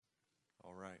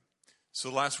So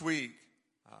last week,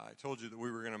 I told you that we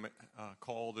were going to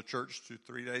call the church to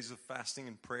 3 days of fasting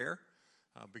and prayer,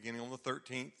 beginning on the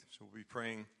 13th. So we'll be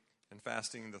praying and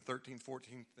fasting the 13th,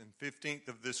 14th, and 15th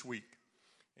of this week.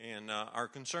 And our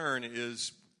concern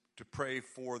is to pray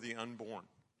for the unborn.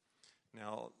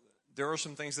 Now, there are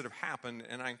some things that have happened,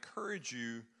 and I encourage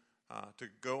you to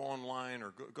go online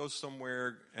or go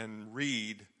somewhere and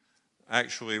read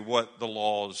actually what the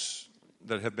laws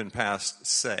that have been passed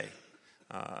say.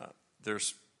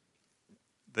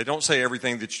 They don't say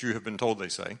everything that you have been told they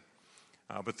say,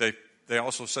 but they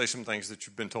also say some things that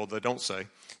you've been told they don't say.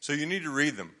 So you need to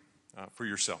read them for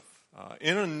yourself.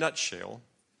 In a nutshell,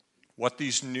 what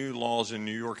these new laws in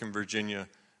New York and Virginia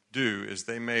do is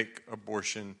they make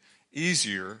abortion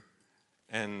easier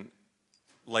and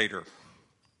later.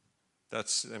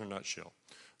 That's in a nutshell.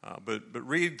 But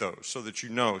read those so that you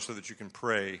know, so that you can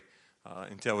pray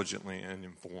intelligently and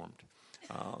informed.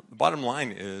 The bottom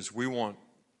line is we want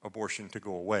abortion to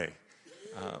go away.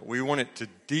 We want it to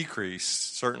decrease,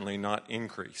 certainly not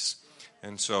increase.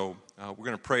 And so we're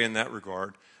going to pray in that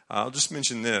regard. I'll just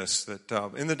mention this, that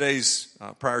in the days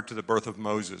prior to the birth of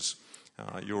Moses,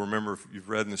 you'll remember if you've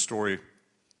read in the story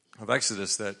of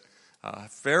Exodus that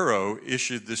Pharaoh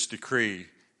issued this decree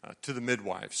to the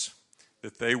midwives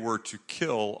that they were to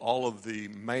kill all of the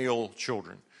male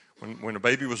children. When a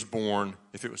baby was born,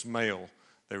 if it was male,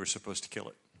 they were supposed to kill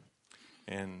it.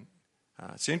 And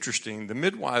it's interesting, the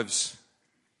midwives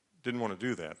didn't want to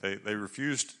do that. They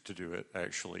refused to do it,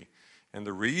 actually. And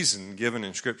the reason given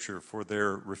in Scripture for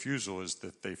their refusal is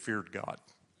that they feared God.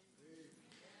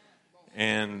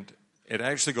 And it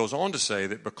actually goes on to say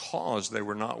that because they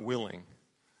were not willing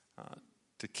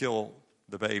to kill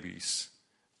the babies,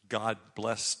 God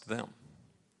blessed them.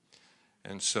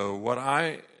 And so what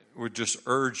I would just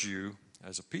urge you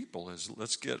as a people is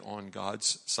let's get on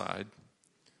God's side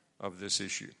of this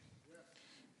issue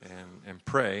and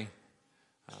pray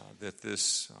that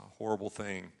this horrible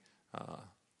thing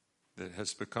that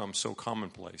has become so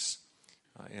commonplace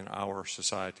in our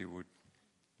society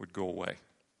would go away.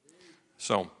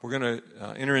 So we're going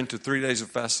to enter into 3 days of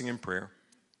fasting and prayer.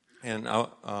 And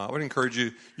I would encourage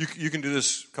you, you can do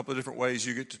this a couple of different ways.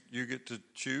 You get to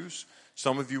choose.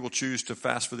 Some of you will choose to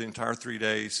fast for the entire 3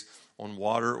 days on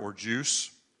water or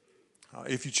juice.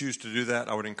 If you choose to do that,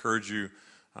 I would encourage you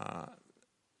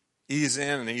ease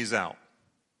in and ease out.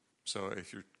 So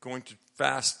if you're going to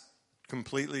fast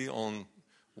completely on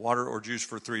water or juice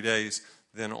for 3 days,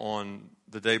 then on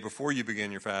the day before you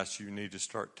begin your fast, you need to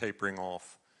start tapering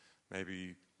off.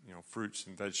 Maybe fruits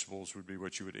and vegetables would be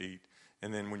what you would eat.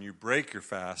 And then when you break your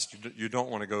fast, you don't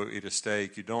want to go eat a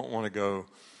steak. You don't want to go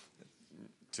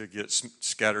to get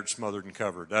scattered, smothered, and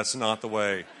covered. That's not the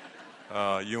way.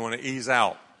 You want to ease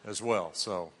out as well.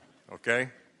 So, okay?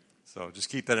 So just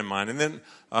keep that in mind. And then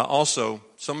also,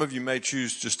 some of you may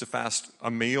choose just to fast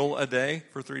a meal a day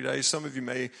for 3 days. Some of you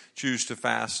may choose to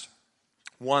fast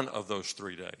one of those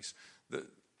 3 days.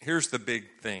 Here's the big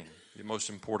thing, the most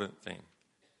important thing.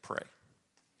 Pray.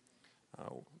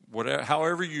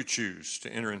 However you choose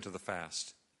to enter into the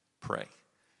fast, pray.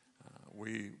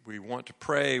 We want to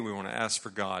pray. We want to ask for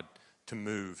God to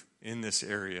move in this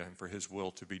area and for His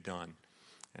will to be done.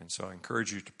 And so I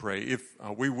encourage you to pray. If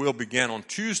we will begin on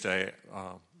Tuesday,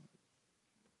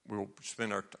 we will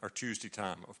spend our Tuesday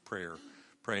time of prayer,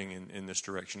 praying in this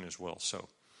direction as well. So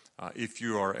if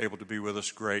you are able to be with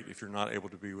us, great. If you're not able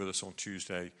to be with us on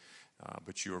Tuesday,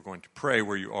 but you are going to pray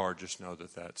where you are, just know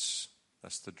that that's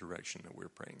the direction that we're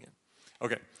praying in.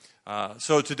 Okay,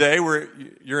 so today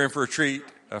you're in for a treat.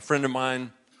 A friend of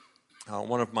mine,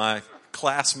 one of my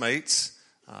classmates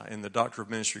in the Doctor of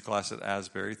Ministry class at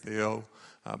Asbury, Theo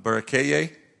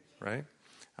Barakeye, right?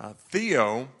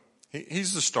 Theo,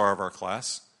 he's the star of our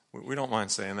class. We don't mind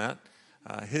saying that.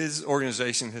 His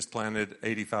organization has planted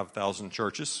 85,000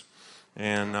 churches,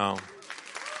 and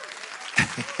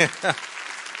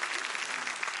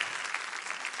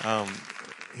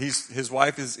his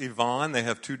wife is Yvonne. They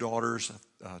have two daughters,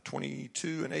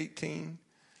 22 and 18.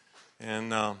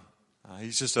 And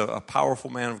he's just a powerful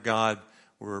man of God.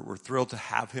 We're thrilled to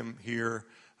have him here.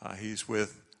 He's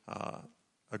with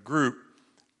a group.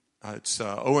 It's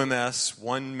OMS,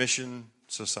 One Mission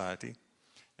Society.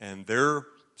 And their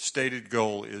stated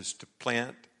goal is to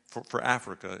plant, for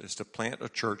Africa, is to plant a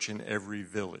church in every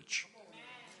village.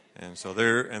 And so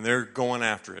they're going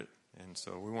after it. And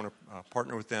so we want to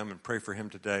partner with them and pray for him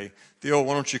today. Theo,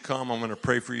 why don't you come? I'm going to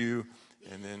pray for you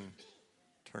and then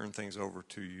turn things over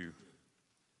to you.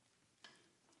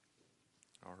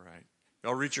 All right.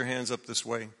 Y'all reach your hands up this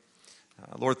way.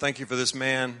 Lord, thank you for this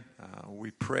man. We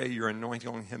pray your anointing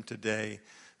on him today.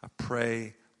 I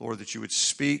pray, Lord, that you would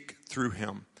speak through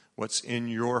him. what's in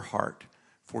your heart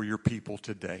for your people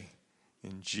today.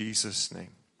 In Jesus' name,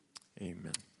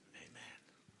 amen.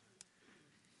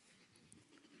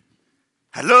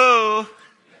 Hello.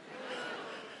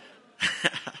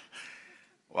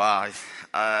 Wow,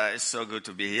 it's so good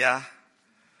to be here.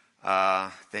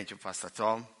 Thank you, Pastor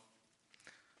Tom.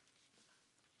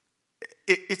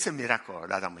 It's a miracle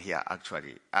that I'm here,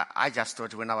 actually. I just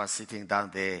thought when I was sitting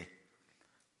down there,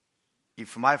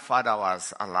 if my father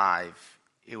was alive,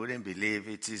 he wouldn't believe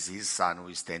it is his son who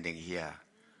is standing here.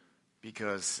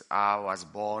 Because I was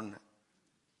born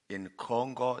in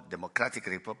Congo, Democratic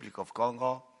Republic of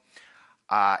Congo,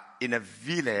 in a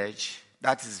village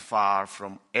that is far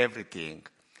from everything.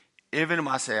 Even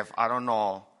myself, I don't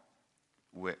know,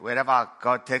 wherever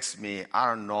God takes me, I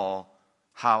don't know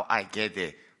how I get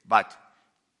there. But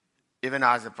even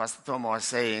as Pastor Tom was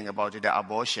saying about the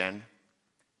abortion,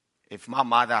 if my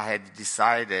mother had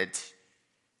decided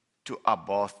to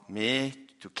abort me,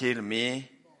 to kill me,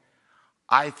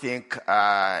 I think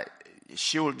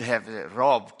she would have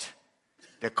robbed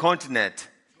the continent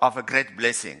of a great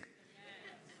blessing.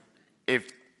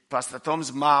 If Pastor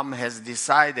Tom's mom has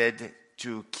decided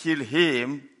to kill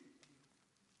him,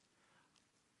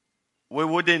 we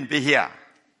wouldn't be here.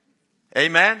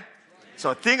 Amen?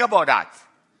 So think about that.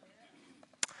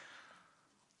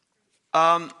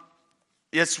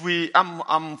 Yes,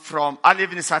 I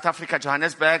live in South Africa,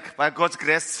 Johannesburg. By God's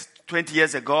grace, 20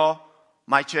 years ago,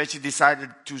 my church decided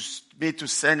to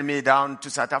send me down to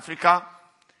South Africa.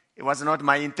 It was not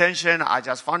my intention. I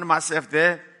just found myself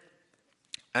there.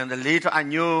 And later I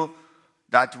knew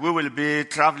that we will be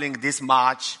traveling this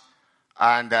March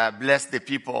and bless the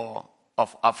people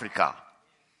of Africa.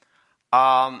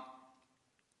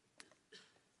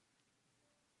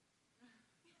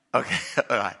 Okay,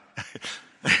 all right.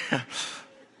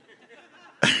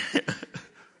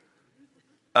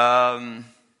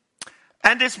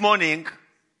 And this morning,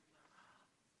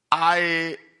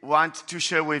 I want to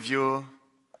share with you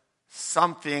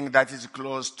something that is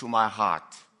close to my heart.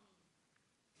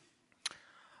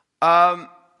 I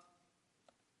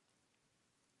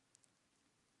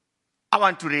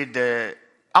want to read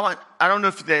I don't know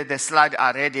if the slides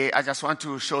are ready. I just want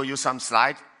to show you some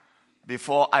slides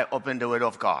before I open the Word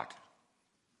of God.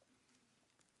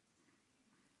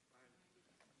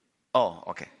 Oh,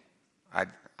 okay. I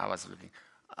was looking.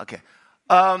 Okay.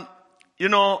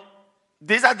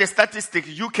 These are the statistics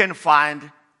you can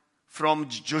find from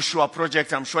Joshua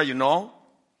Project. I'm sure you know.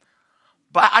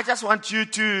 But I just want you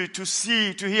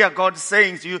to hear God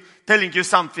saying to you, telling you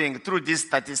something through these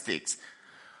statistics.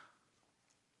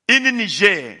 In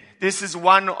Niger, this is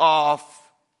one of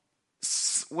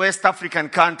West African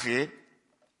country.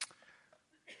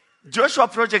 Joshua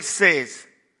Project says,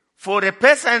 for a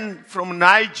person from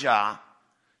Niger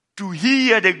to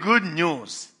hear the good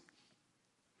news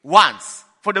once,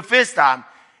 for the first time,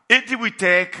 it will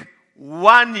take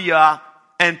 1 year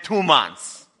and 2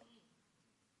 months.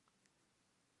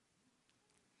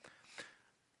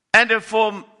 And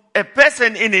for a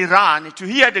person in Iran to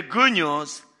hear the good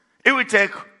news, it will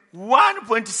take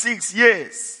 1.6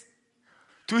 years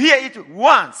to hear it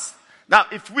once. Now,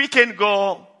 if we can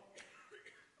go,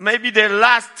 maybe the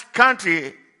last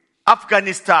country,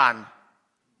 Afghanistan,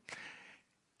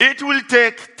 it will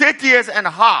take 30 years and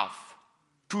a half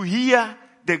to hear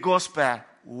the gospel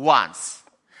once.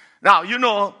 Now,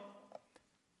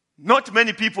 not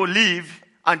many people live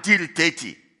until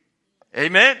 30.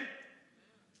 Amen?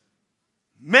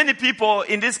 Many people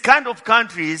in this kind of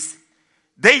countries,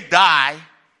 they die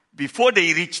before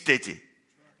they reach 30.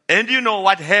 And you know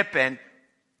what happened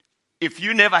if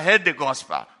you never heard the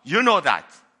gospel. You know that.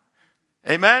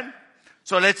 Amen?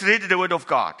 So let's read the Word of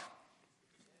God.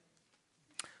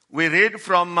 We read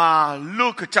from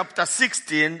Luke chapter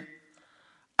 16,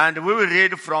 and we will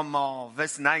read from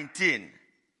verse 19.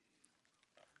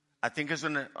 I think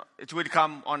it will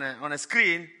come on a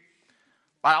screen,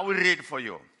 but I will read for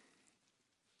you.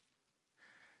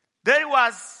 There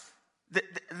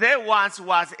once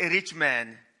was a rich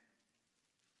man,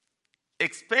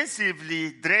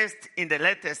 expensively dressed in the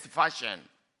latest fashion,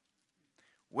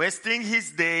 wasting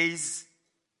his days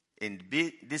in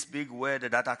this big word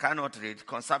that I cannot read,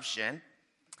 consumption.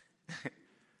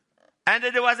 And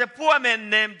there was a poor man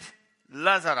named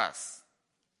Lazarus,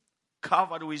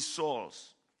 covered with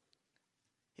sores.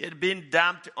 He had been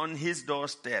dumped on his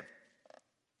doorstep.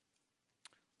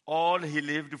 All he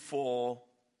lived for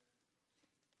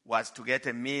was to get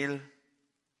a meal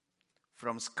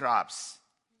from scraps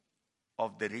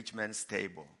of the rich man's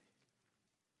table.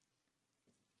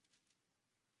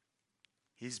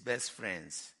 His best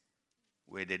friends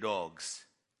were the dogs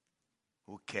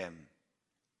who came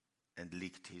and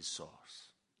licked his sores.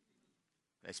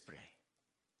 Let's pray.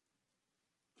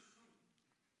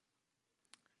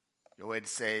 Your word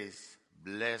says,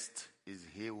 blessed is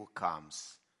he who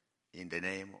comes in the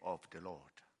name of the Lord.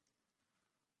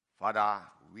 Father,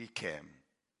 we came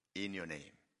in your name.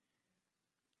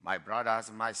 My brothers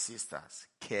and my sisters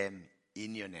came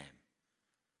in your name.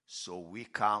 So we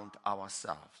count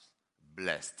ourselves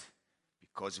blessed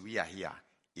because we are here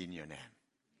in your name.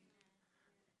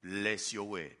 Bless your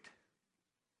word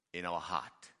in our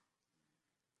heart.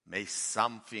 May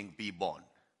something be born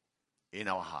in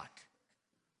our heart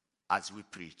as we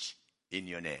preach in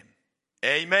your name.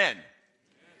 Amen.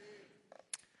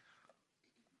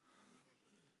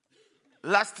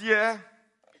 Last year,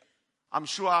 I'm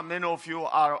sure many of you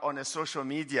are on a social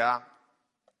media.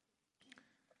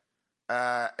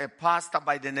 A pastor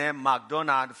by the name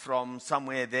McDonald from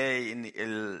somewhere there in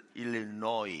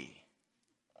Illinois.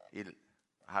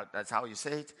 That's how you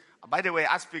say it. By the way,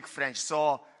 I speak French,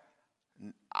 so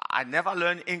I never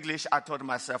learned English. I taught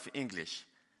myself English.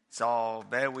 So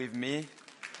bear with me.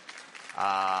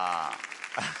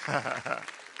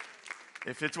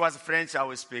 If it was French, I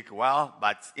would speak well,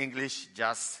 but English,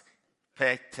 just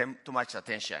pay too much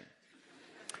attention.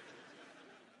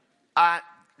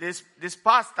 This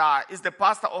pastor is the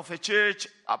pastor of a church.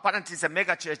 Apparently, it's a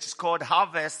mega church. It's called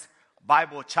Harvest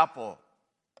Bible Chapel.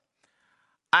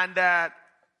 And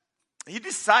he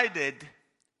decided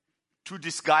to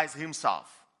disguise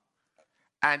himself.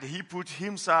 And he put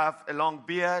himself a long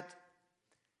beard.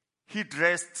 He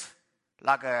dressed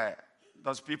like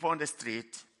those people on the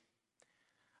street.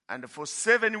 And for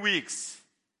 7 weeks,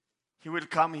 he will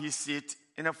come, he sit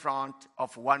in the front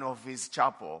of one of his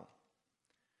chapel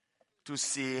to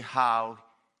see how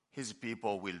his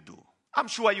people will do. I'm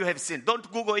sure you have seen.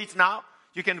 Don't Google it now.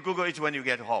 You can Google it when you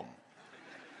get home.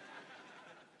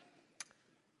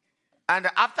 And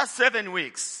after 7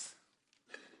 weeks,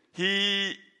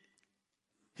 he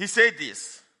said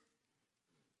this.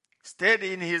 Stayed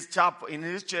in his chapel, in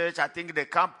his church, I think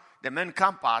the main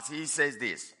campus, he says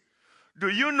this. Do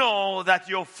you know that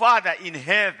your Father in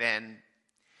heaven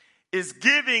is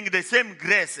giving the same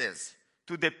graces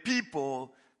to the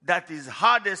people that is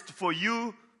hardest for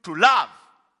you to love?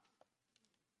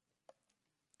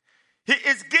 He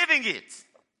is giving it.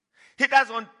 He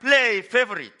doesn't play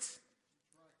favorites.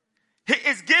 He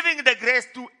is giving the grace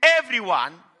to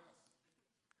everyone.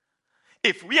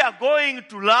 If we are going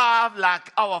to love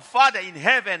like our Father in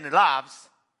heaven loves,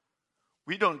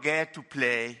 we don't get to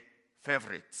play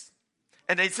favorites.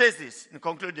 And it says this, in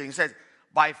concluding, it says,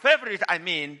 by favorite I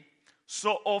mean,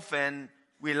 so often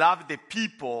we love the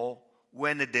people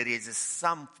when there is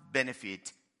some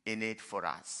benefit in it for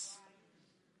us.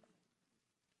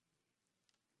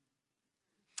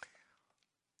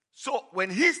 So when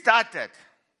he started,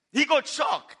 he got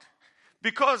shocked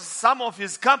because some of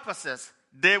his campuses,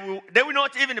 they will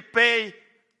not even pay,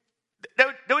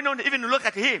 they will not even look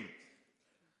at him.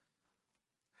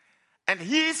 And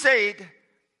he said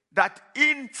that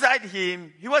inside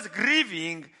him, he was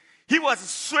grieving, he was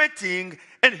sweating,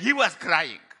 and he was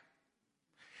crying.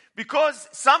 Because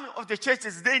some of the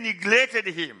churches, they neglected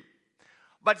him.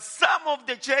 But some of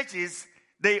the churches,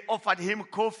 they offered him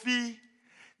coffee,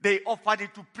 they offered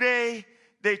to pray,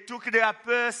 they took their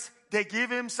purse, they gave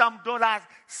him some dollars,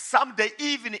 some they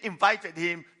even invited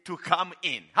him to come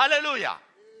in. Hallelujah.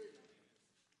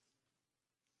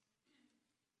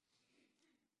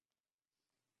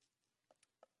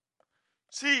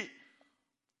 See,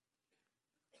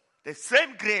 the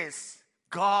same grace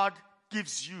God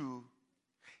gives you,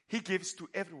 He gives to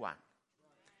everyone.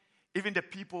 Even the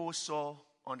people who saw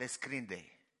on the screen there.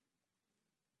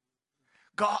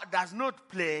 God does not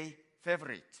play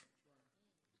favorite.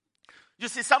 You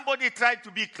see, somebody tried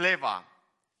to be clever.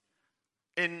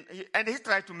 And he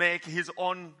tried to make his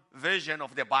own version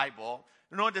of the Bible.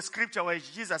 You know the scripture where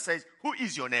Jesus says, who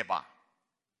is your neighbor?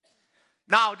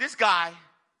 Now, this guy,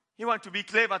 he wants to be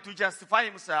clever to justify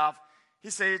himself. He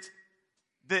said,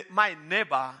 my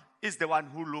neighbor is the one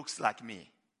who looks like me.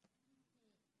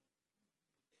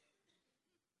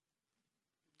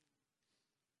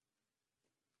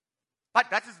 But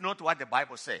that is not what the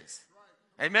Bible says.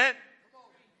 Amen?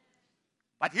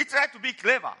 But he tried to be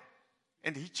clever.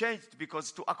 And he changed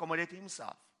because to accommodate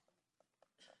himself.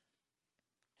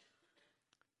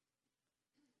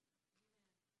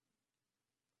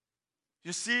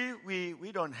 You see,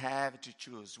 we don't have to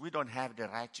choose. We don't have the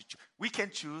right to choose. We can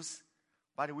choose,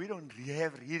 but we don't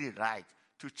have really right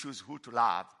to choose who to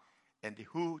love and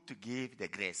who to give the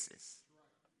graces.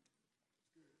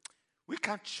 We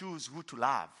can't choose who to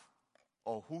love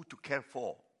or who to care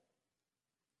for.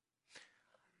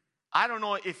 I don't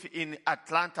know if in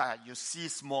Atlanta you see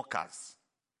smokers.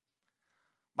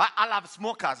 But I love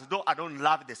smokers, though I don't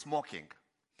love the smoking.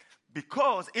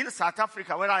 Because in South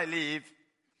Africa, where I live,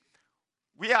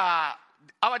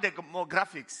 our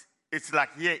demographics, it's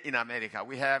like here in America.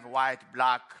 We have white,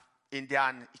 black,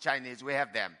 Indian, Chinese, we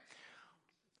have them.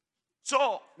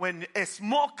 So when a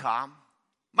smoker,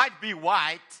 might be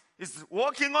white, is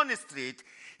walking on the street,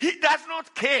 he does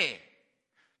not care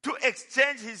to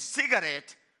exchange his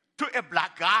cigarette to a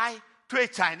black guy, to a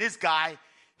Chinese guy.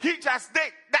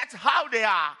 That's how they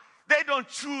are. They don't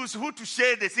choose who to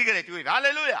share the cigarette with.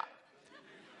 Hallelujah.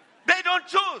 They don't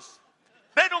choose.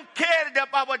 They don't care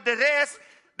about the race.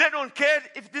 They don't care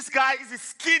if this guy is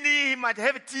skinny, he might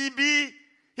have TB,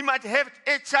 he might have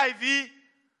HIV.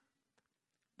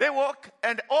 They walk,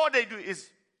 and all they do is,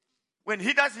 when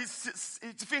he does his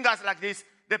fingers like this,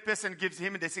 the person gives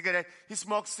him the cigarette, he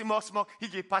smokes,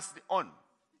 he passes it on.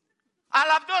 I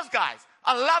love those guys.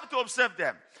 I love to observe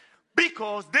them.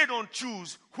 Because they don't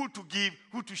choose who to give,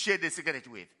 who to share the cigarette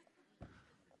with.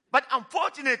 But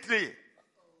unfortunately,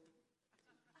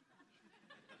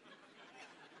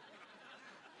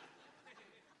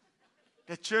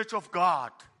 the Church of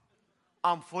God,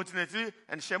 unfortunately,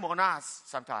 and shame on us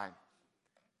sometimes,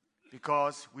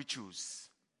 because we choose.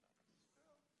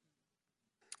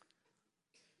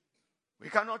 We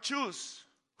cannot choose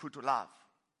who to love.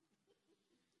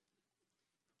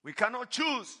 We cannot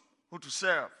choose who to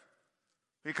serve.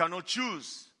 We cannot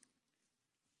choose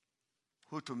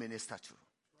who to minister to.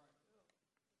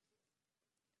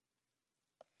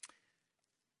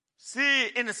 See,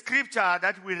 in the scripture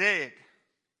that we read,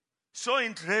 so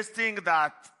interesting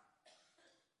that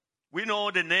we know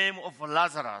the name of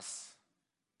Lazarus,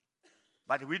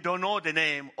 but we don't know the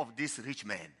name of this rich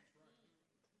man.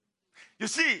 You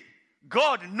see,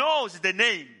 God knows the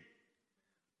name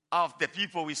of the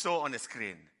people we saw on the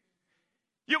screen.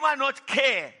 You might not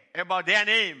care about their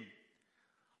name,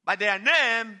 but their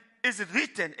name is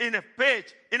written in a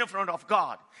page in front of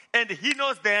God, and He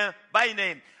knows them by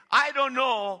name. I don't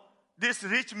know this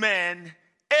rich man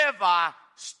ever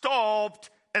stopped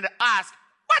and asked,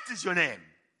 "What is your name?"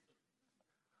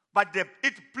 But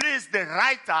it pleased the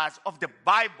writers of the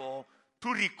Bible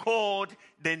to record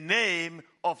the name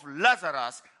of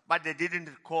Lazarus, but they didn't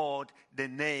record the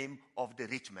name of the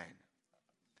rich man.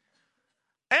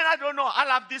 And I don't know, I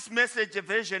love this message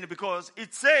version because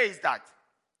it says that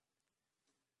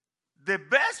the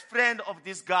best friend of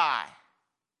this guy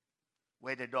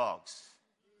were the dogs.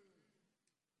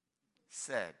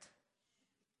 Said.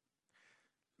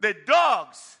 The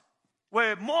dogs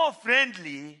were more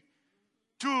friendly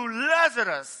to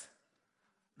Lazarus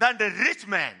than the rich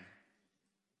man.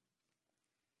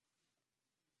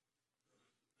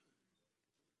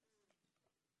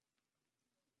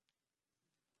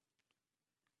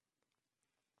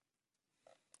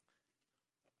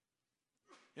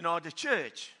 You know, the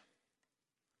church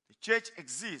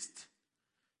exists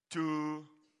to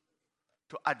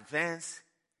advance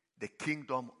the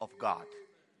kingdom of God.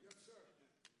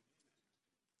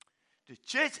 The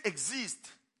church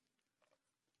exists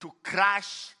to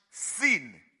crush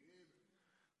sin.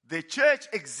 The church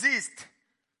exists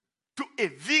to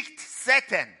evict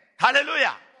Satan.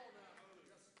 Hallelujah.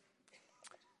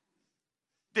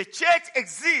 The church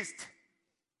exists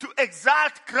to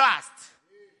exalt Christ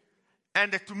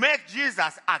and to make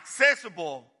Jesus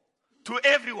accessible to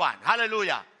everyone.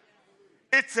 Hallelujah.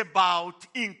 It's about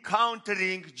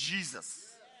encountering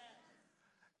Jesus.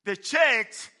 The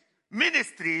church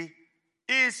ministry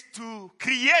is to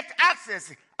create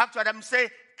access. Actually, I'm saying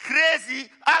crazy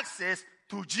access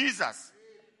to Jesus.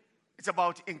 It's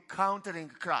about encountering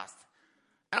Christ.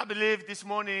 And I believe this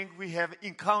morning we have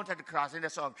encountered Christ in the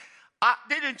song.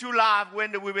 Didn't you laugh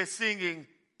when we were singing,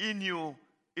 "In you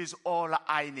is all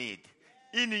I need.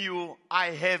 In you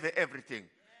I have everything"?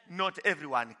 Not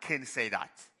everyone can say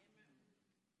that.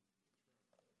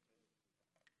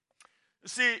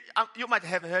 See, you might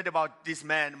have heard about this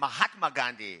man, Mahatma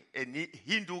Gandhi, a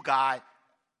Hindu guy.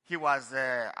 He was,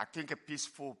 I think, a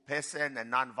peaceful person, a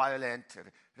non-violent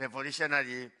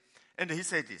revolutionary. And he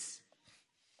said this: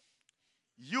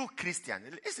 "You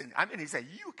Christian," listen, he said,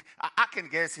 "You," I can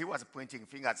guess he was pointing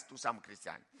fingers to some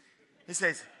Christian. He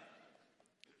says,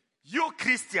 "You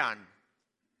Christian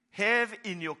have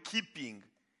in your keeping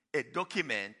a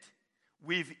document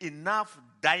with enough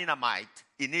dynamite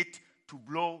in it to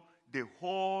blow the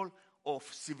whole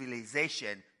of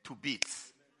civilization to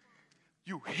bits."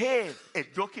 You have a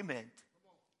document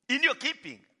in your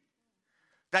keeping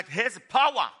that has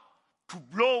power to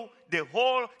blow the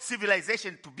whole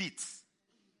civilization to bits.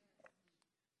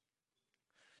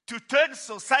 To turn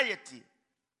society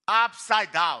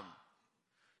upside down.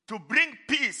 to bring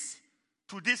peace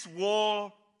to this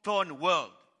war-torn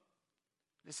world.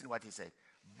 Listen what he said.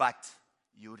 But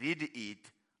you read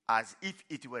it as if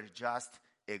it were just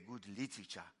a good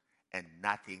literature and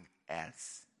nothing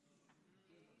else.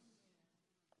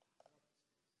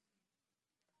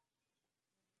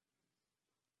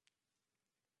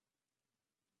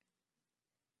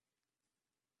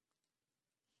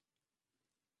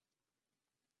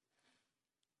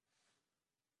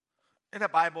 In the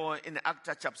Bible, in Acts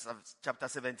chapter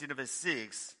 17, verse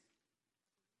 6,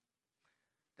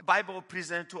 the Bible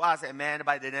presents to us a man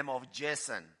by the name of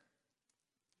Jason.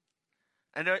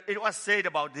 And it was said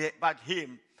about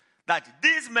him that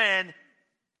these men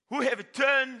who have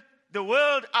turned the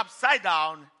world upside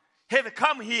down have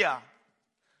come here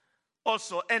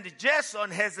also. And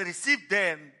Jason has received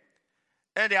them,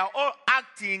 and they are all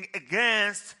acting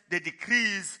against the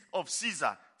decrees of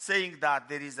Caesar, saying that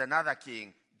there is another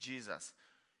king, Jesus.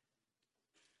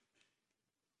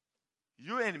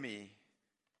 You and me,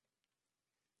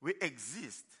 we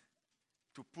exist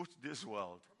to put this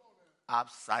world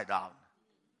upside down.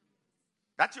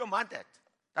 That's your mandate.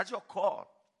 That's your call.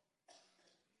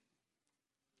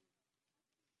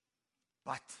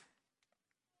 But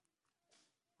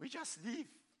we just live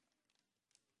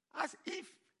as if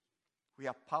we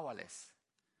are powerless.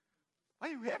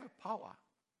 Why we have power?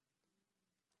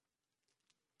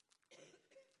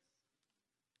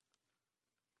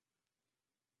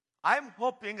 I'm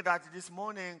hoping that this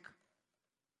morning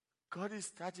God is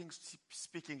starting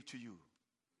speaking to you.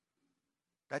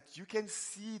 That you can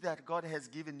see that God has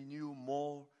given you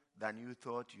more than you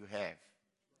thought you have.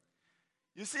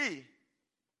 You see,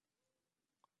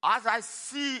 as I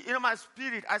see in my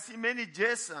spirit, I see many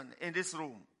Jason in this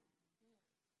room.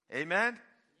 Amen?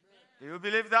 Do you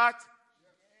believe that?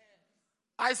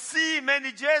 I see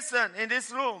many Jason in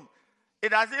this room. It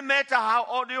doesn't matter how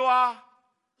old you are.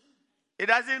 It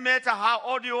doesn't matter how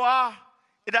old you are.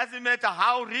 It doesn't matter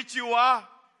how rich you are.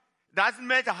 It doesn't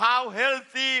matter how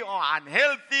healthy or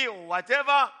unhealthy or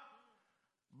whatever.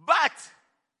 But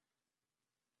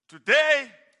today,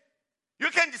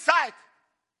 you can decide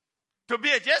to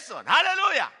be a Jason.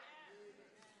 Hallelujah.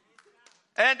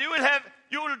 And you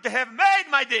will have made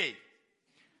my day.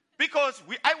 Because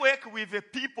I work with the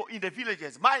people in the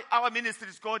villages. Our ministry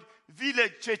is called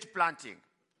Village Church Planting.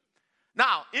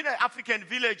 Now, in the African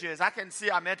villages, I can see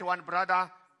I met one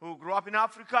brother who grew up in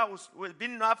Africa, who's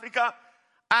been in Africa.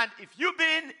 And if you've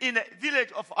been in a village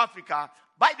of Africa,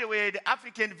 by the way, the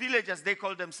African villagers, they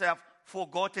call themselves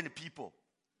forgotten people.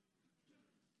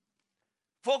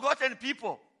 Forgotten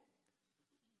people.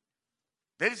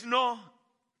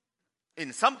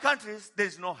 In some countries, there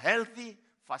is no healthy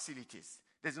facilities.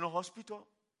 There's no hospital.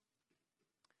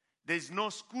 There is no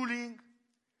schooling.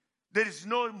 There is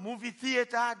no movie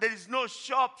theater. There is no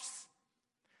shops.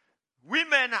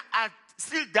 Women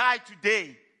still die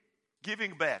today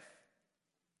giving birth.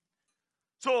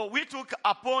 So we took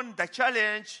upon the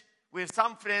challenge with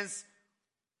some friends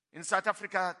in South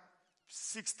Africa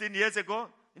 16 years ago,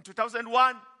 in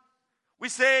 2001. We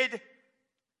said,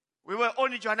 we were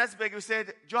only Johannesburg. We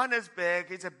said,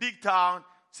 Johannesburg is a big town.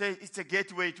 Say it's a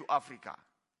gateway to Africa.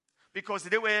 Because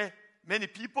there were many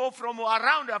people from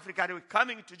around Africa, they were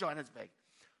coming to Johannesburg.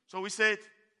 So we said,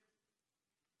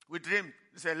 we dreamed,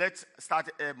 we said, let's start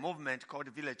a movement called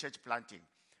Village Church Planting.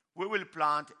 We will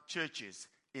plant churches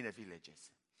in the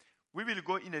villages. We will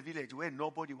go in a village where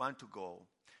nobody wants to go.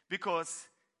 Because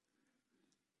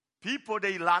people,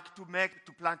 they like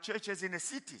to plant churches in the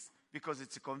cities. Because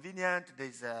it's convenient,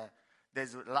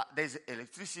 there's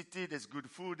electricity, there's good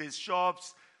food, there's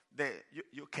shops.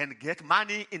 You can get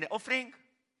money in the offering.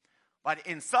 But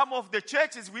in some of the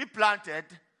churches we planted,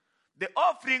 the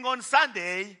offering on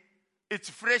Sunday, it's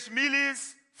fresh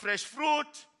meals, fresh fruit.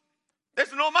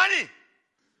 There's no money.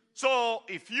 So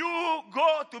if you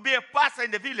go to be a pastor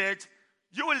in the village,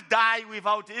 you will die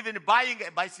without even buying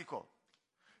a bicycle.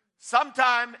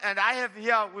 Sometime, and I have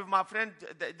here with my friend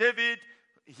David,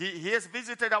 he has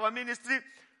visited our ministry.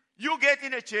 You get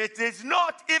in a church, there's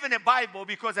not even a Bible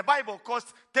because a Bible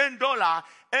costs $10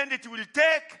 and it will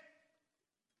take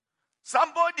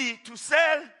somebody to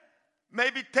sell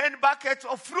maybe 10 buckets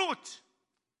of fruit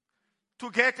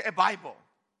to get a Bible.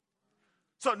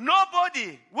 So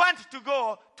nobody wants to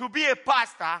go to be a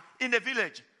pastor in the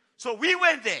village. So we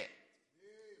went there.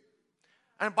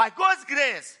 And by God's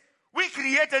grace, we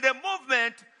created a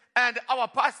movement, and our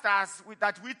pastors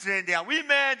that we train, their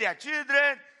women, their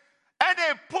children, and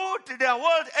they put their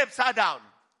world upside down.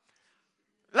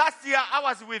 Last year, I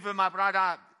was with my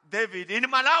brother David in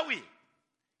Malawi,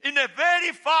 in a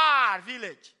very far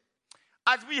village.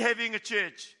 As we having a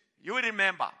church, you will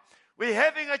remember, we're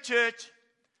having a church,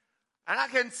 And I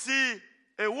can see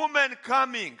a woman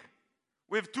coming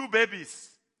with 2 babies.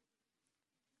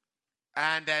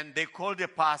 And then they call the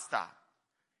pastor.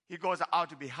 He goes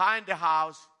out behind the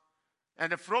house.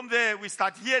 And from there, we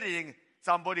start hearing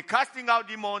somebody casting out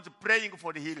demons, praying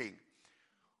for the healing.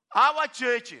 Our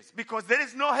churches, because there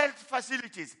is no health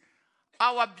facilities,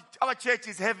 our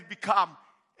churches have become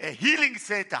a healing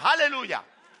center. Hallelujah.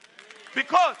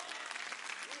 Because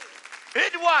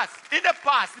it was in the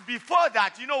past, before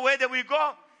that, you know where they will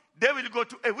go? They will go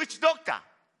to a witch doctor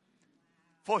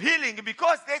for healing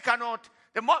because they cannot.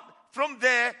 From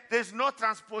there, there's no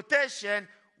transportation.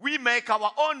 We make our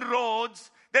own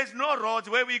roads. There's no roads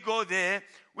where we go there.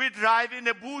 We drive in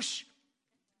the bush.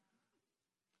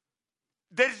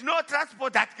 There's no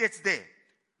transport that gets there.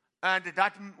 And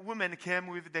that woman came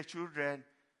with the children,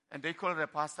 and they called the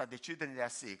pastor. The children, they are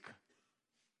sick.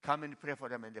 Come and pray for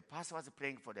them. And the pastor was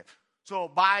praying for them. So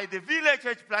by the village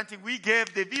church planting, we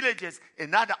gave the villages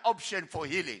another option for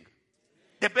healing.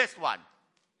 The best one.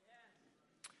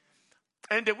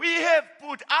 And we have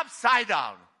put upside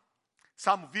down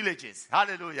some villages.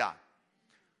 Hallelujah.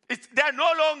 They are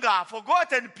no longer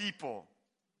forgotten people.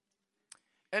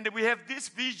 And we have this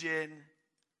vision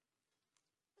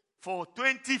for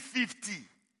 2050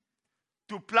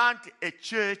 to plant a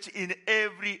church in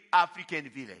every African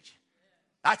village.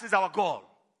 That is our goal.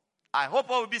 I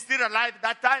hope I will be still alive at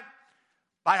that time,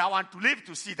 but I want to live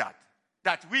to see that.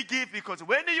 That we give, because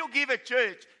when you give a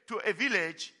church to a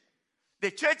village,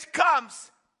 the church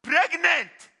comes pregnant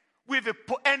with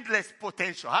endless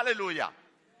potential. Hallelujah.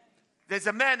 There's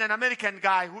a man, an American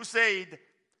guy, who said,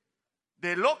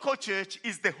 the local church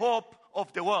is the hope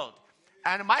of the world.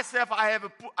 And myself, I have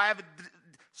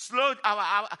slowed,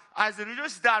 as I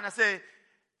reduce down, I say,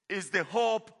 is the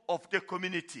hope of the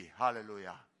community.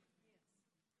 Hallelujah.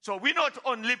 So we're not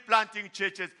only planting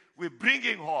churches, we're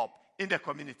bringing hope in the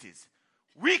communities.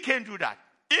 We can do that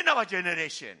in our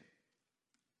generation.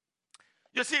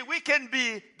 You see, we can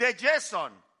be the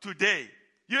Jason today,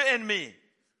 you and me.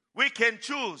 We can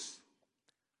choose.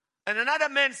 And another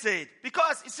man said,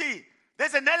 because, you see,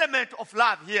 there's an element of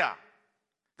love here.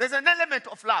 There's an element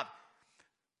of love.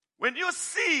 When you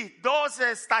see those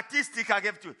statistics I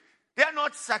gave to you, they are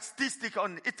not statistics,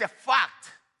 it's a fact.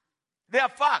 They are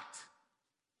fact.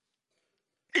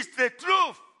 It's the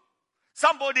truth.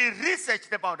 Somebody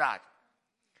researched about that.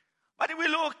 But we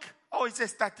look, it's a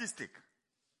statistic.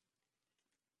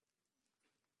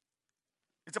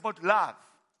 It's about love.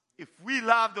 If we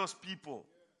love those people.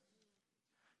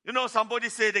 You know, somebody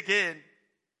said again,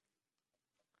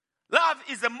 love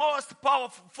is the most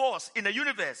powerful force in the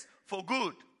universe for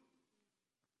good.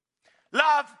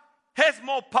 Love has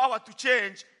more power to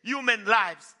change human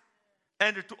lives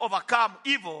and to overcome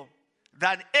evil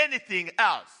than anything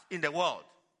else in the world.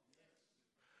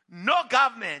 No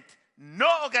government, no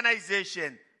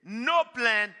organization, no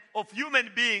plan of human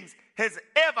beings has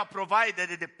ever provided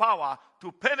the power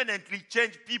to permanently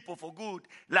change people for good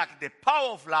like the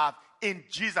power of love in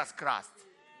Jesus Christ.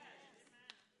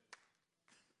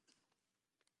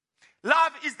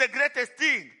 Love is the greatest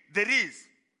thing there is.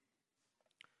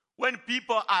 When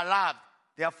people are loved,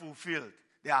 they are fulfilled,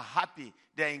 they are happy,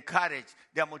 they are encouraged,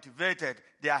 they are motivated,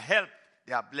 they are helped,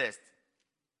 they are blessed.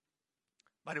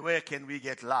 But where can we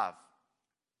get love?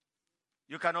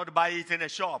 You cannot buy it in a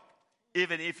shop,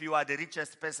 even if you are the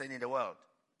richest person in the world.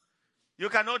 You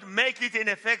cannot make it in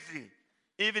a factory,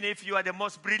 even if you are the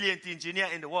most brilliant engineer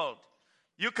in the world.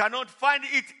 You cannot find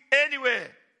it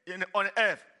anywhere on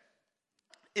earth,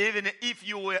 even if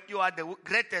you are the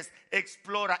greatest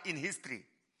explorer in history.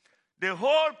 The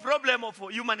whole problem of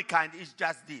humankind is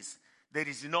just this. There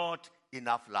is not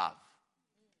enough love.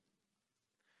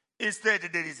 Instead,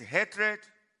 there is hatred.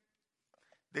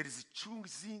 There is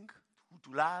choosing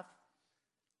who to love.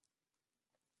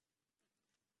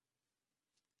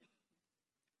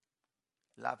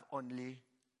 Love only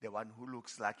the one who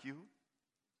looks like you.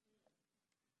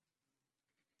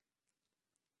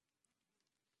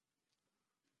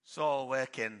 So where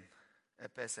can a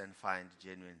person find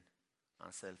genuine,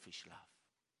 unselfish love?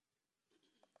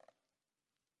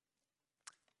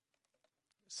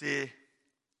 See,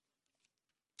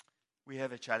 we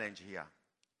have a challenge here.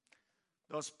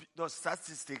 Those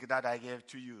statistics that I gave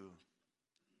to you,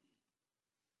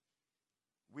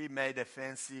 we made a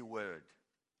fancy word.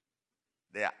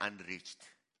 They are unreached.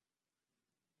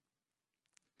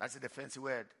 That's the fancy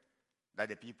word that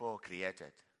the people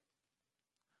created.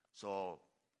 So,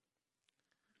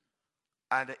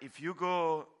 and if you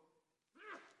go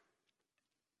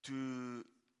to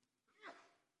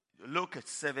Luke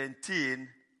 17,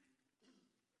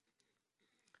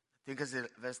 I think it's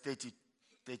verse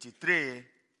 33,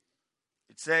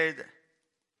 it said,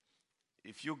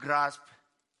 If you grasp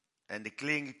and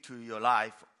cling to your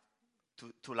life,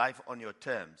 to life on your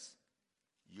terms,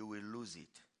 you will lose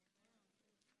it.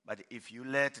 But if you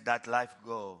let that life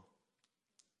go,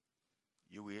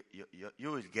 you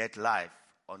will get life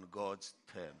on God's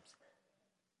terms.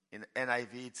 In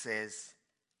NIV it says,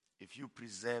 if you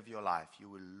preserve your life, you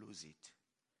will lose it.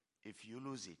 If you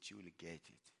lose it, you will get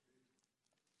it.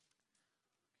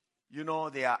 You know,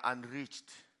 they are unreached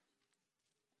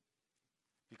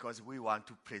because we want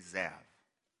to preserve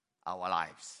our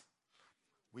lives.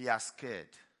 We are scared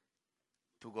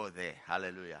to go there.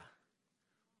 Hallelujah.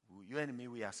 You and me,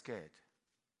 we are scared.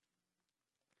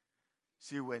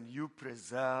 See, when you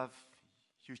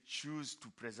choose to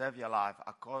preserve your life,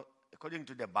 according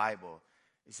to the Bible,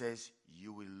 it says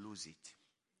you will lose it.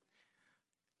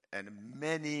 And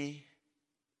many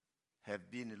have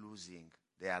been losing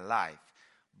their life.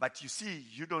 But you see,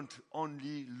 you don't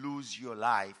only lose your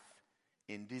life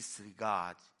in this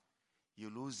regard, you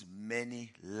lose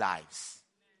many lives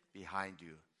behind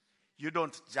you. You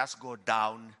don't just go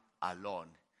down alone.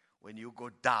 When you go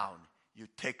down, you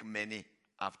take many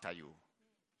after you.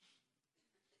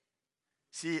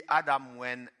 See, Adam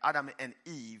and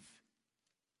Eve,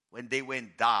 when they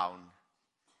went down,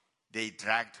 they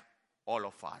dragged all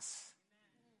of us.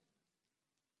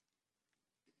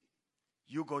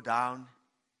 You go down,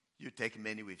 you take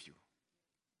many with you.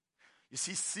 You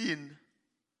see, sin,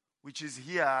 which is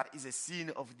here, is a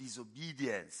sin of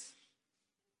disobedience.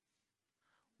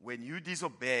 When you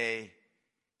disobey,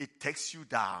 it takes you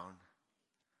down,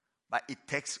 but it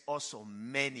takes also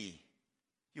many.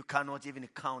 You cannot even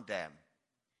count them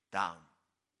down.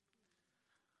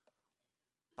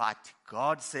 But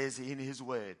God says in His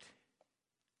word,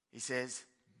 He says,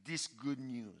 this good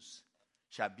news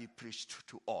shall be preached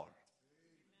to all.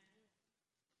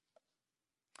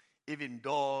 Even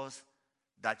those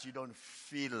that you don't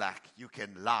feel like you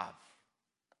can love.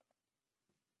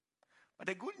 But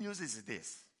the good news is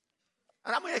this.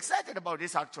 And I'm excited about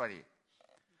this actually.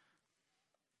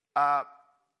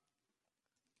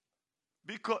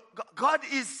 Because God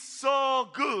is so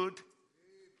good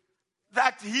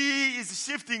that He is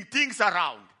shifting things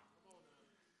around.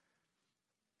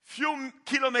 Few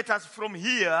kilometers from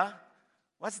here,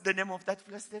 what's the name of that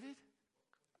place, David?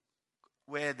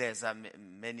 Where there's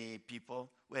many people,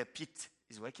 where Pete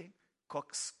is working?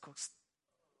 Coxton.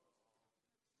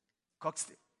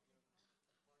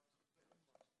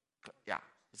 Yeah,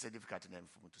 it's a difficult name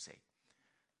for me to say.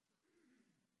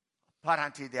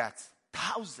 Apparently, there are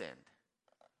thousands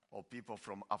of people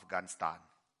from Afghanistan.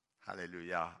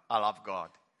 Hallelujah. I love God.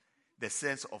 The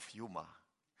sense of humor.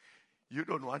 You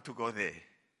don't want to go there.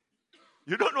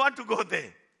 You don't want to go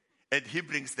there. And He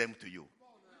brings them to you.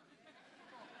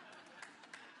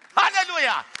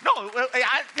 Hallelujah. No,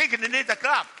 I think it needs a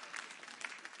clap.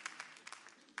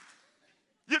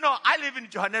 You know, I live in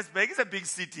Johannesburg. It's a big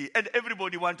city. And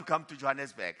everybody wants to come to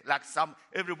Johannesburg.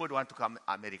 Everybody wants to come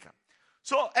to America.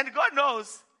 So, and God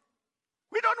knows,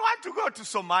 we don't want to go to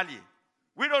Somalia.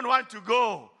 We don't want to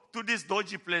go to these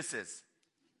dodgy places.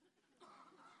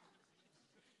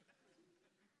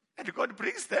 And God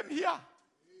brings them here.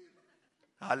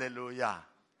 Hallelujah.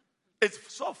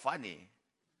 It's so funny.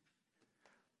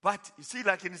 But you see,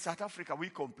 like in South Africa, we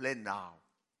complain now.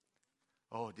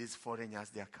 Oh, these foreigners,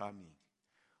 they are coming.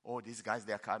 Oh, these guys,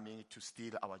 they are coming to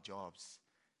steal our jobs.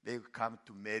 They come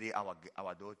to marry our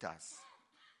daughters.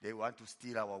 They want to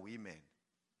steal our women.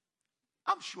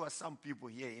 I'm sure some people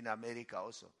here in America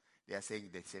also, they are saying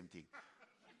the same thing.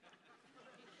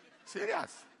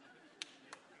 Serious.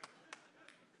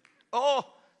 Oh,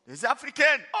 there's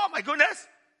African. Oh, my goodness.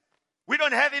 We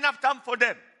don't have enough time for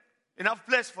them. Enough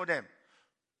place for them.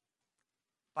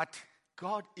 But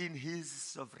God in His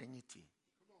sovereignty,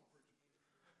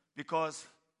 because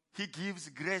He gives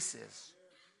graces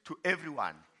to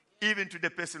everyone, even to the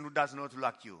person who does not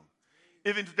like you,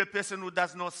 even to the person who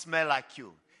does not smell like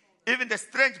you, even the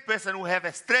strange person who has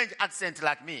a strange accent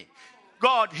like me.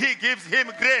 God, He gives him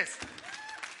grace,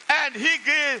 and He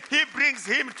brings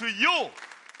him to you.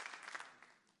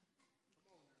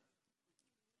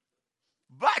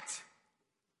 But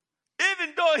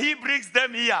even though He brings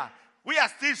them here, we are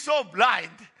still so blind.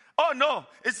 Oh no,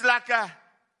 it's like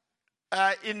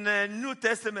in the New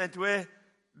Testament where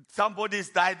somebody's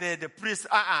died there, the priest,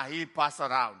 he passed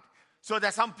around. So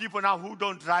there's some people now who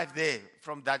don't drive there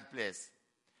from that place.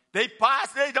 They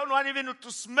pass, they don't want even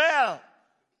to smell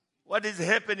what is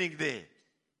happening there.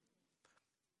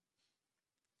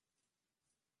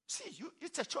 See,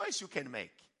 it's a choice you can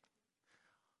make.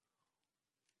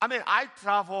 I mean, I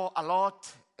travel a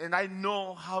lot, and I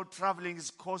know how traveling is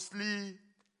costly.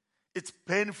 It's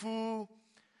painful.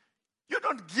 You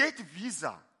don't get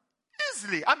visa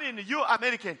easily. I mean, you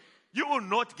American, you will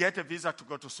not get a visa to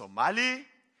go to Somalia.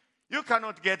 You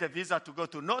cannot get a visa to go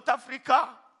to North Africa.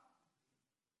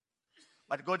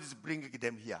 But God is bringing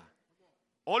them here.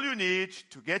 All you need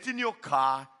to get in your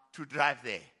car to drive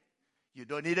there. You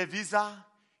don't need a visa.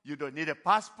 You don't need a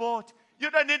passport. You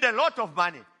don't need a lot of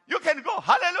money. You can go.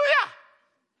 Hallelujah.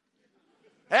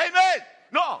 Amen.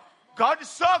 No, God is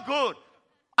so good.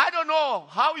 I don't know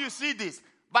how you see this,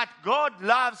 but God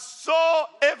loves so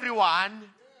everyone,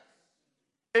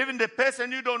 even the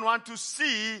person you don't want to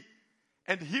see,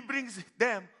 and He brings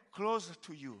them closer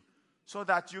to you so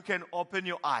that you can open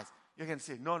your eyes. You can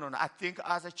say, no, I think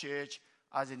as a church,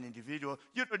 as an individual,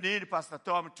 you don't need Pastor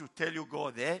Tom to tell you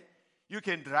go there. You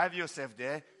can drive yourself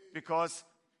there because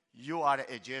you are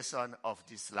a Jason of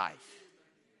this life.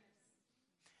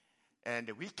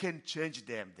 And we can change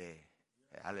them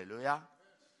there. Hallelujah.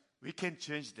 We can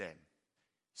change them.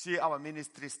 See, our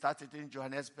ministry started in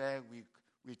Johannesburg.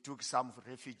 We took some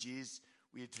refugees.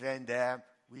 We trained them.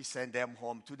 We sent them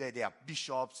home. Today they are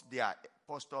bishops. They are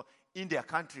apostles in their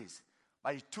countries.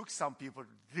 But it took some people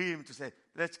dream to say,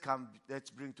 let's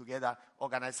bring together,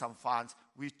 organize some funds.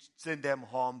 We send them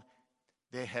home.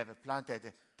 They have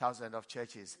planted thousands of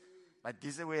churches. But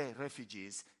these were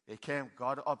refugees. They came,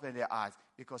 God opened their eyes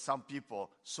because some people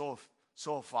so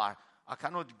far, I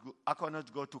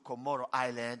cannot go to Comoro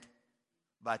Island,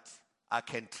 but I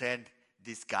can train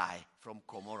this guy from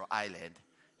Comoro Island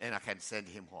and I can send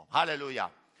him home.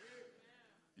 Hallelujah.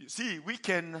 You see, we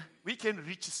can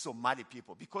reach so many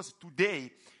people because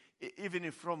today,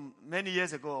 even from many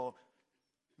years ago,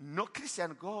 no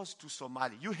Christian goes to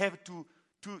Somalia. You have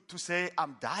to say,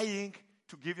 I'm dying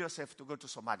to give yourself to go to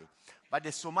Somalia. But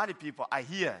the Somali people are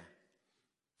here,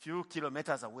 few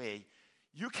kilometers away.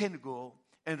 You can go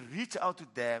and reach out to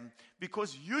them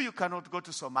because you cannot go to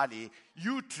Somalia.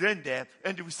 You train them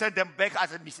and we send them back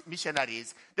as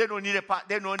missionaries. They don't need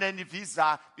any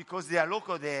visa because they are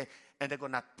local there. And they're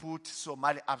going to put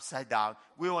Somalia upside down.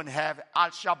 We won't have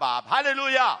Al-Shabaab.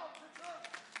 Hallelujah.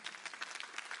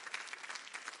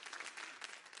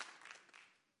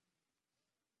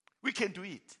 We can do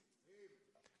it.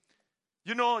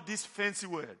 You know this fancy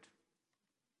word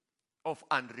of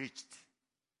unreached.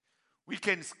 We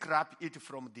can scrap it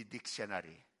from the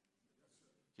dictionary.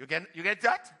 You get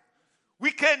that? We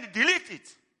can delete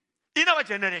it in our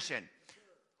generation.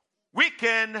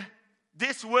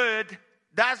 This word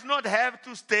does not have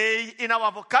to stay in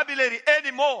our vocabulary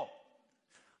anymore.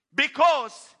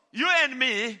 Because you and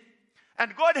me,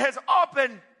 and God has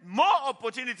opened more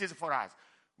opportunities for us.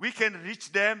 We can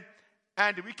reach them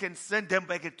and we can send them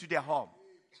back to their home.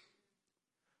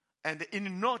 And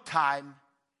in no time,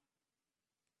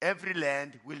 every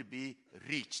land will be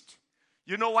reached.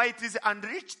 You know why it is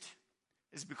unreached?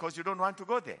 It's because you don't want to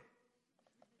go there.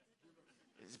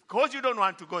 It's because you don't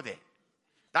want to go there.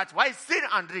 That's why it's still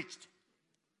unreached.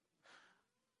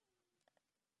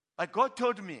 But God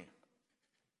told me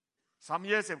some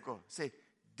years ago, say,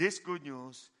 this good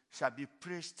news shall be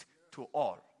preached to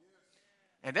all.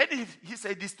 And then he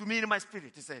said this to me in my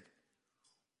spirit. He said,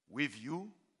 with you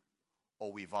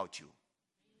or without you.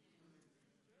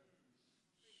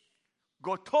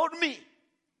 God told me.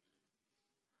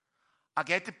 I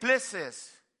get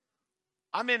places.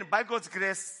 I mean, by God's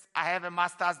grace, I have a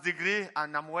master's degree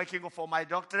and I'm working for my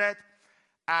doctorate.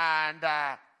 And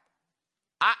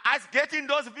I get in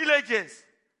those villages.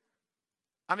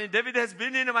 I mean, David has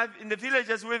been in the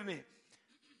villages with me.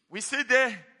 We sit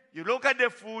there, you look at the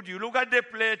food, you look at the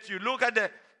plate,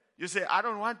 you say, I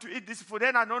don't want to eat this food,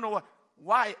 and I don't know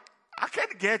why. I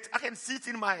can sit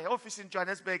in my office in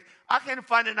Johannesburg. I can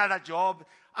find another job.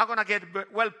 I'm going to get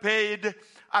well paid.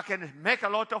 I can make a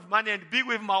lot of money and be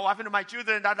with my wife and my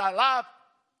children that I love.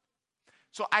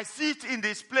 So I sit in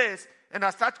this place and I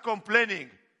start complaining.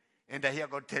 And I hear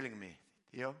God telling me,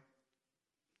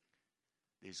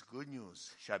 this good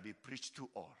news shall be preached to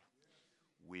all,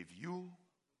 with you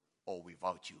or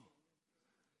without you.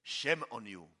 Shame on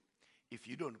you if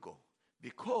you don't go.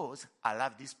 Because I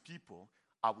love these people,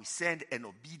 I will send an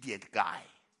obedient guy.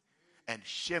 And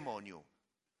shame on you.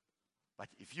 But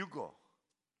if you go,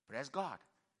 praise God.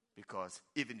 Because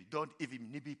don't even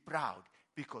be proud.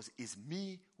 Because it's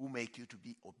me who make you to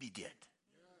be obedient.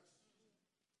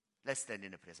 Let's stand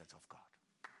in the presence of God.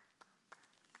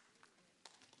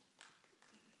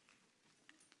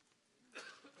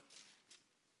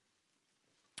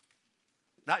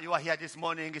 Now you are here this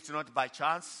morning, it's not by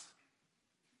chance.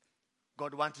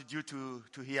 God wanted you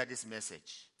to hear this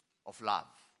message of love.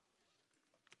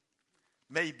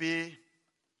 Maybe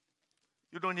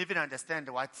you don't even understand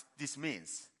what this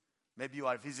means. Maybe you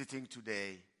are visiting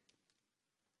today.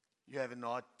 you have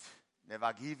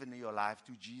never given your life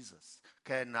to Jesus.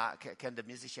 Can the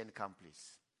musician come,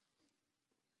 please?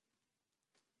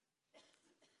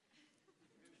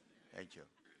 Thank you.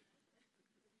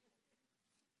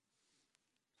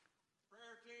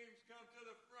 Prayer teams, come to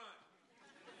the front.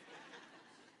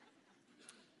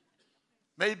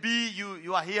 Maybe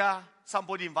you are here,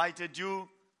 somebody invited you,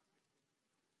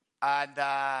 and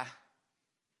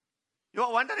you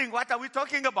are wondering, what are we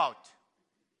talking about?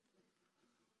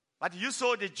 But you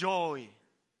saw the joy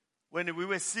when we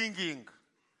were singing.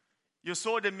 You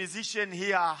saw the musician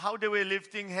here, how they were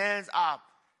lifting hands up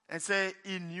and say,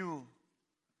 in you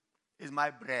is my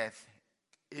breath.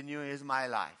 In you is my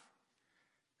life.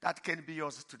 That can be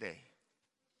yours today.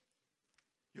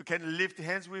 You can lift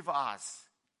hands with us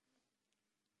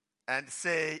and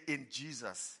say, in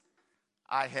Jesus,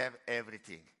 I have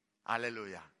everything.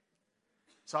 Hallelujah.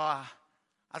 So,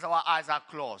 as our eyes are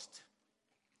closed,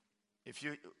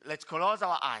 let's close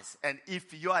our eyes. And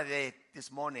if you are there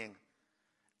this morning,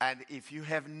 and if you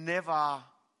have never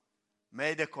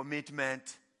made a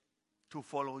commitment to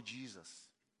follow Jesus,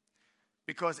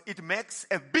 because it makes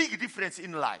a big difference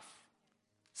in life.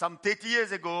 Some 30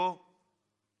 years ago,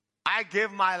 I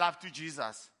gave my life to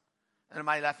Jesus, and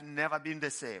my life never been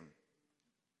the same.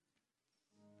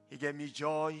 He gave me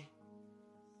joy.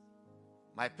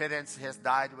 My parents has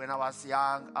died when I was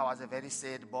young. I was a very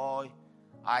sad boy.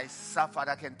 I suffered,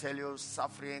 I can tell you,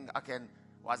 suffering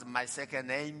was my second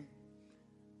name.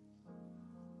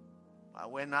 But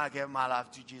when I gave my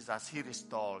life to Jesus, He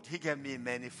restored. He gave me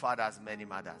many fathers, many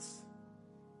mothers,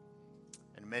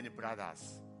 and many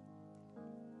brothers.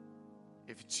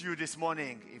 If it's you this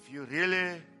morning, if you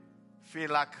really feel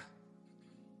like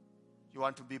you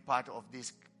want to be part of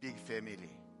this big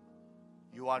family,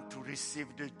 you want to receive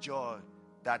the joy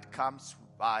that comes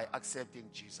by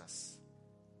accepting Jesus,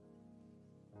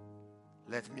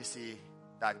 let me see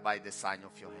that by the sign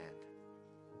of your hand.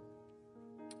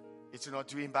 It's not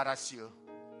to embarrass you,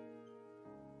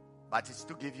 but it's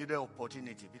to give you the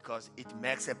opportunity, because it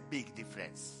makes a big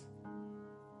difference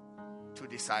to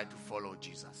decide to follow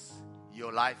Jesus.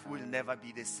 Your life will never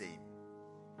be the same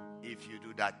if you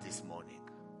do that this morning.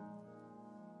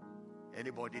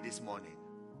 Anybody this morning?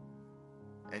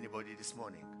 Anybody this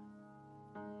morning?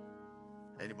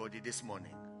 Anybody this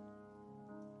morning?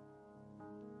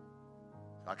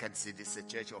 I can see this is a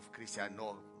church of Christian.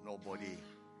 Nobody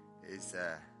is.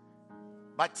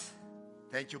 But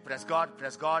thank you, praise God,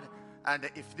 praise God. And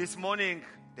if this morning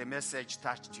the message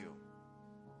touched you,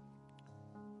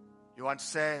 you want to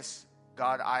say,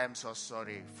 God, I am so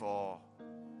sorry for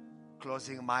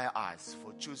closing my eyes,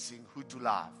 for choosing who to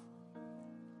love,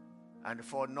 and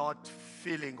for not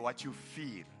feeling what you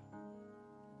feel.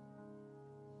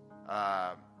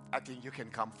 I think you can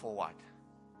come forward,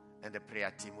 and the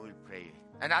prayer team will pray.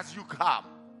 And as you come,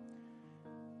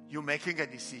 you're making a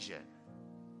decision.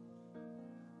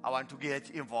 I want to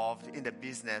get involved in the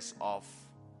business of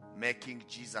making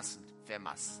Jesus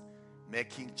famous,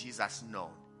 making Jesus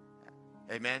known.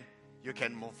 Amen. You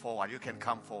can move forward. You can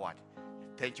come forward.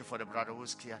 Thank you for the brother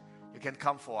who's here. You can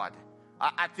come forward.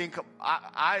 I think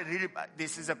I really,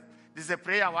 this is a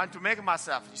prayer I want to make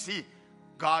myself. You see,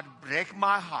 God break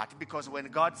my heart, because when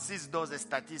God sees those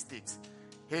statistics,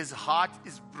 His heart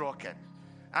is broken.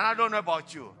 And I don't know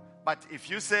about you, but if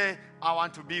you say, I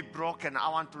want to be broken, I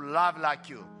want to love like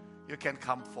you, you can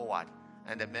come forward,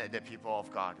 and the people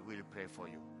of God will pray for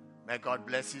you. May God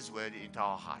bless His word into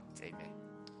our hearts. Amen.